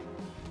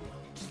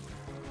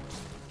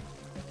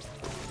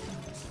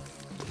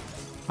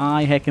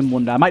 I heckin'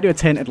 wonder. I might do a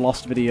Tainted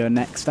Lost video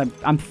next.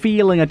 I'm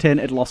feeling a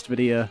Tainted Lost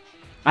video.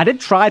 I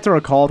did try to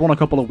record one a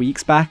couple of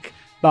weeks back,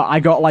 but I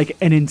got, like,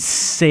 an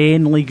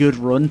insanely good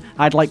run.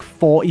 I had, like,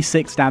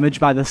 46 damage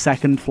by the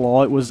second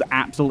floor. It was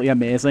absolutely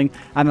amazing.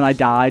 And then I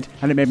died,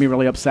 and it made me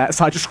really upset,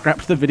 so I just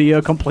scrapped the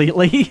video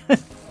completely.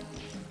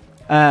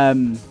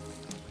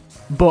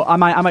 But I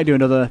might do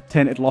another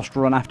Tainted Lost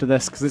run after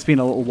this, because it's been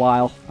a little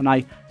while, and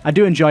I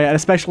do enjoy it,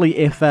 especially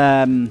if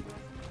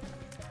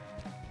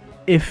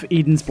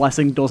Eden's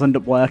Blessing does end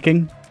up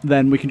working,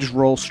 then we can just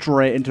roll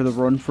straight into the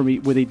run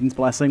with Eden's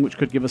Blessing, which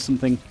could give us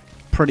something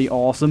pretty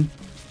awesome.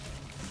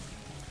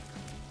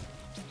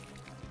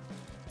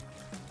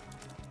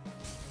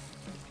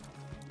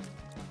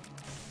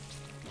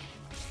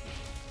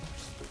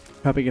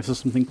 Hope it gives us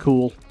something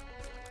cool.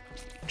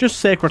 Just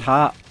Sacred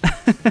Heart.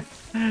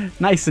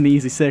 Nice and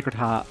easy, Sacred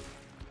Heart.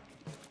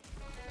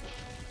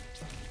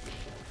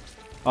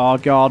 Oh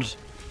god.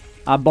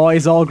 Our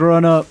boy's all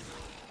grown up.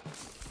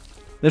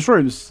 This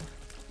room's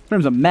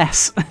a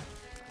mess.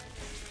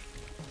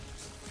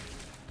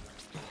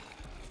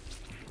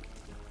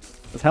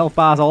 There's health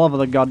bars all over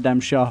the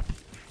goddamn shop.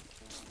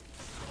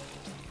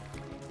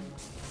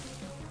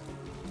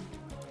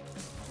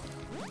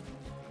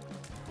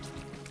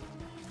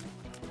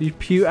 You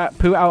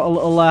put out a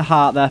little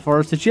heart there for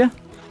us, did you? I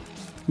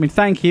mean,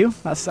 thank you.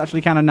 That's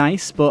actually kind of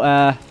nice,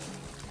 but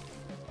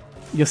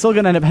you're still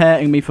going to end up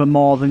hurting me for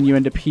more than you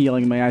end up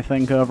healing me, I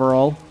think,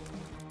 overall.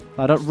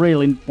 I don't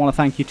really want to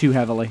thank you too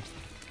heavily.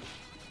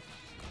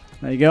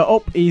 There you go.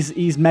 Oh,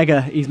 he's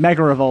mega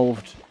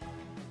evolved.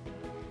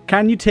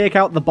 Can you take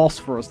out the boss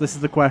for us? This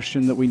is the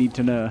question that we need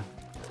to know.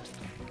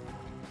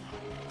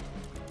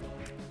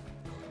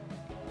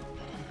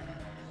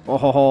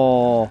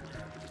 Oh,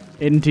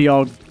 into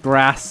your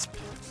grasp,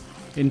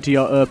 into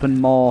your open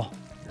maw.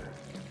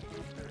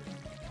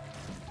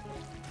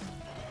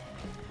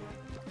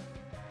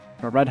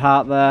 A red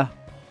heart there.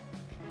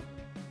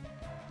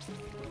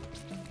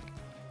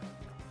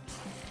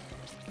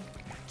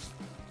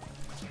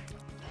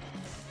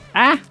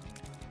 Ah!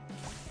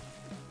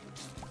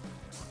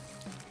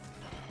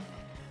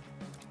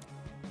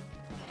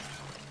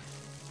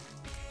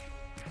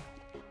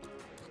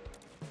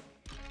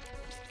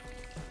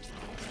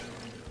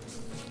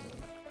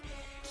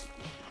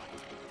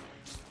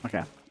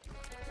 Okay.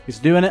 He's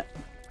doing it.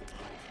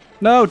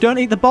 No, don't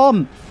eat the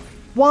bomb!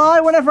 Why,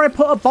 whenever I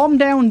put a bomb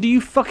down, do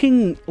you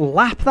fucking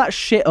lap that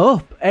shit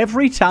up?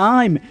 Every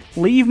time.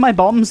 Leave my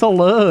bombs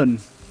alone.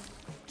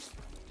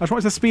 I just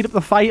wanted to speed up the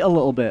fight a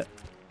little bit.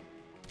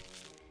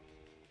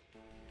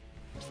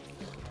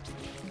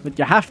 But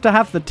you have to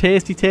have the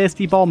tasty,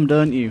 tasty bomb,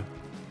 don't you?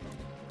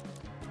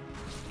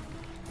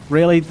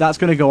 Really? That's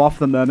going to go off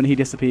the moment he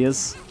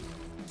disappears?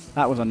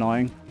 That was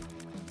annoying.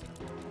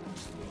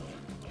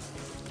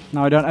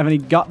 Now I don't have any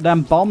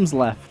goddamn bombs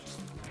left.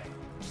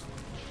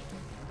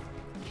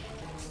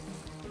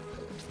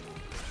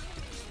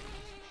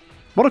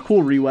 What a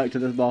cool rework to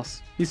this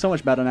boss. He's so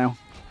much better now.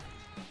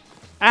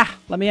 Ah!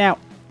 Let me out.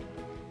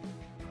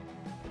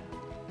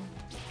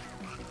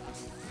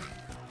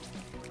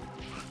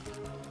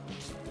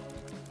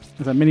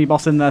 There's a mini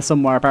boss in there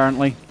somewhere,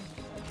 apparently.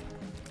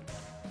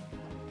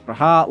 A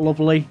heart,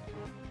 lovely.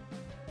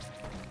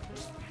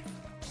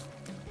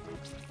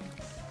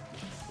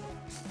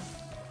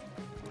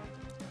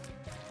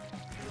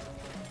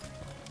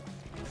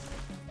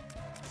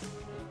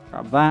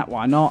 Grab that,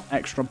 why not?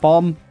 Extra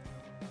bomb.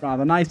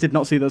 Rather nice, did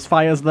not see those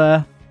fires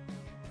there.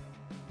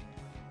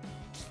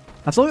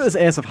 I've still got this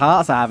Ace of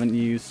Hearts I haven't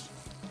used.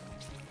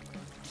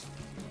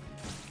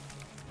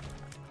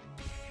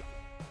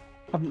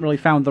 Haven't really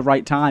found the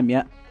right time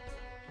yet.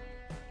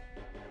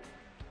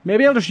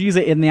 Maybe I'll just use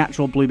it in the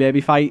actual Blue Baby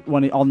fight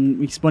when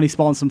he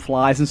spawns some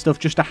flies and stuff,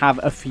 just to have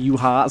a few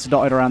hearts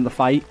dotted around the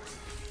fight.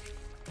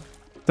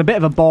 It's a bit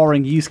of a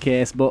boring use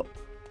case, but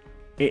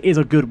it is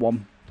a good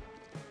one.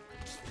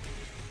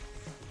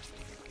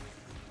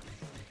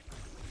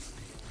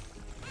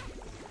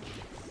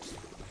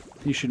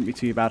 He shouldn't be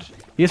too bad.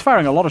 He is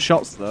firing a lot of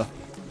shots, though.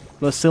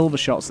 Those silver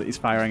shots that he's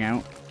firing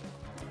out.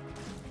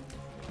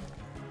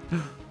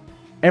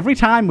 Every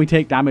time we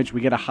take damage,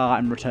 we get a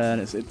heart in return.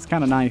 It's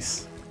kind of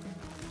nice.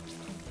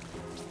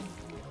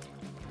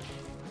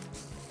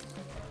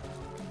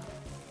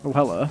 Oh,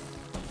 hello.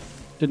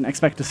 Didn't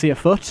expect to see a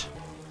foot.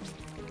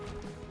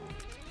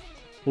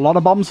 A lot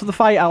of bombs for the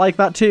fight. I like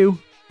that too.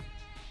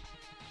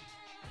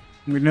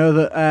 We know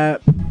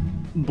that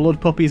Blood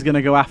Puppy's going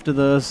to go after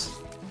those.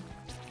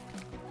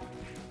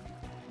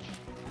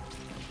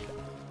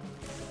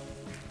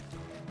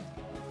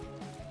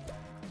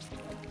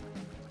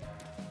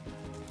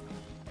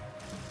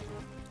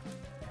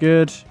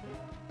 Good.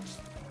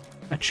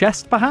 A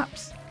chest,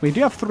 perhaps? We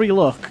do have 3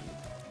 luck.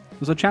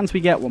 There's a chance we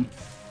get one.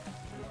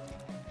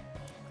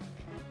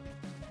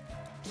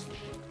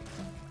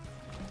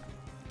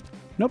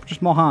 Nope,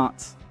 just more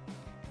hearts.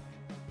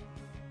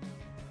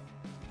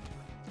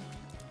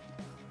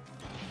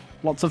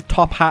 Lots of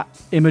top hat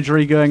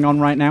imagery going on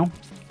right now.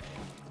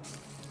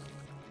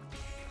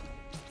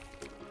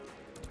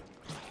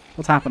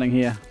 What's happening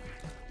here?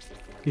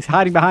 He's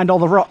hiding behind all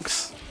the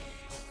rocks.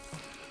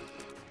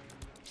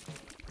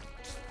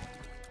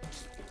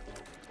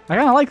 I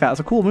kind of like that. It's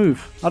a cool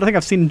move. I don't think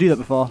I've seen him do that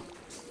before.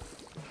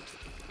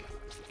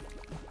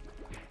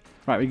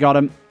 Right, we got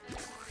him.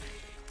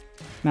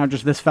 Now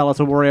just this fella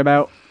to worry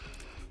about.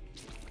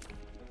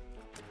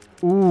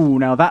 Ooh,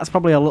 now that's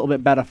probably a little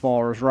bit better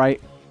for us, right?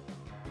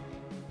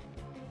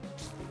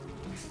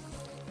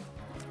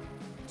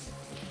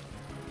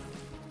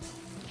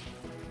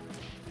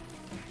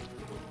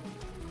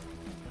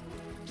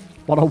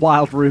 What a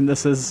wild room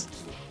this is.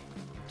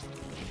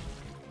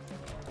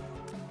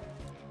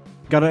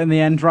 Got it in the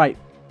end, right.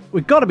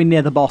 We've got to be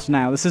near the boss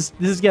now. This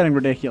is getting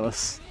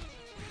ridiculous.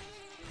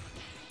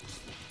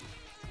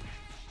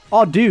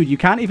 Oh, dude, you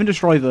can't even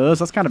destroy those.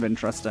 That's kind of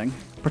interesting.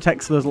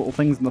 Protects those little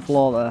things in the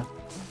floor there.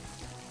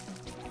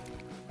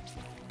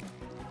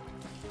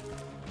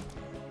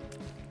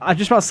 I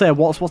just about to say,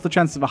 what's the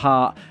chance of a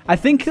heart? I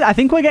think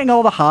we're getting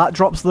all the heart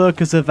drops though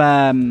because of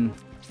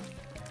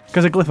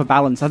Glyph of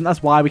Balance. I think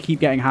that's why we keep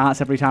getting hearts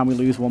every time we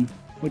lose one,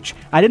 which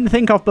I didn't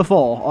think of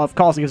before. Of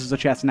course, it gives us a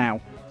chest now.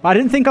 I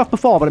didn't think of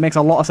before, but it makes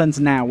a lot of sense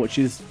now, which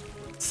is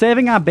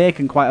saving our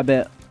bacon quite a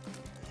bit.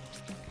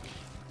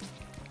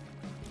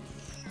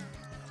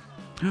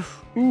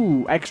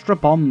 Ooh, extra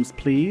bombs,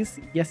 please.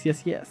 Yes,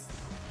 yes, yes.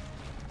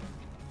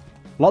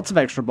 Lots of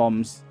extra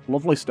bombs.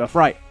 Lovely stuff.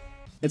 Right,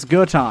 it's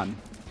go time.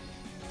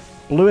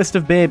 Bluest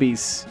of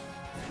babies.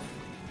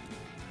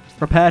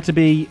 Prepare to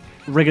be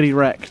riggedy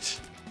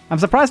wrecked. I'm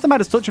surprised the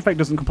Midas touch effect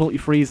doesn't completely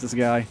freeze this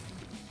guy.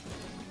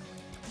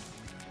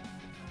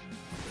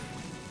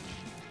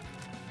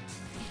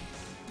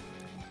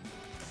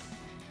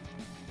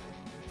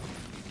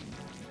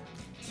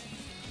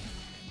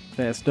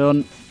 Okay, it's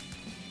done.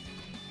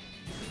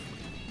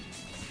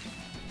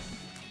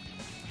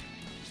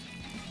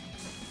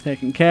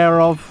 Taken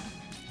care of.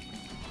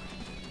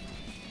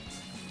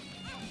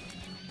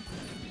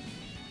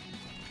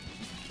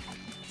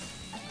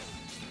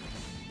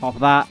 Pop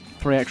that.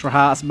 3 extra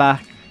hearts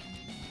back.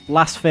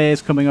 Last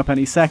phase coming up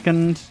any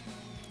second.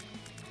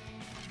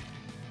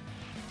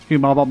 2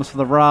 more bombs for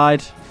the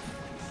ride.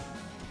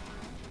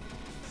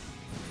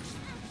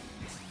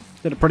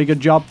 Did a pretty good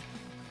job.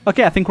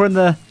 Okay, I think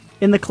we're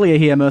in the clear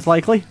here, most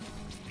likely.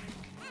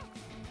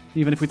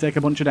 Even if we take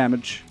a bunch of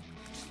damage.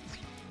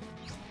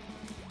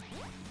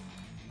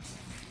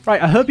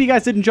 Right, I hope you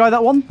guys did enjoy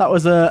that one. That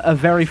was a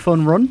very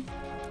fun run.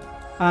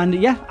 And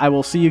yeah, I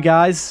will see you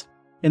guys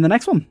in the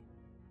next one.